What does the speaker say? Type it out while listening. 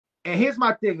And here's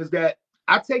my thing is that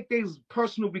I take things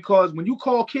personal because when you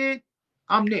call kid,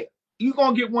 I'm there. You're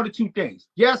going to get one or two things.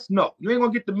 Yes, no. You ain't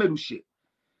going to get the middle shit.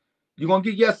 You're going to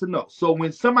get yes or no. So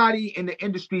when somebody in the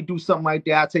industry do something like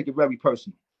that, I take it very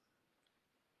personal.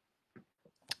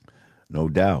 No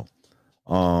doubt.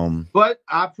 But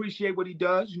I appreciate what he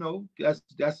does.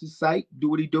 That's his site. Do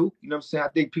what he do. You know what I'm saying? I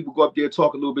think people go up there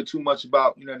talk a little bit too much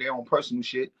about their own personal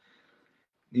shit.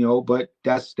 But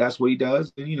that's what he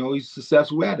does, and he's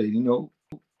successful at it.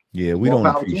 Yeah, we More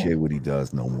don't power to him. appreciate what he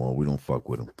does no more. We don't fuck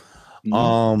with him.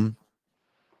 Mm-hmm.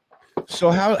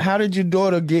 So how did your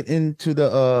daughter get into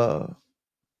the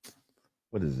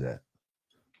what is that?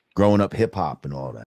 Growing up hip hop and all that?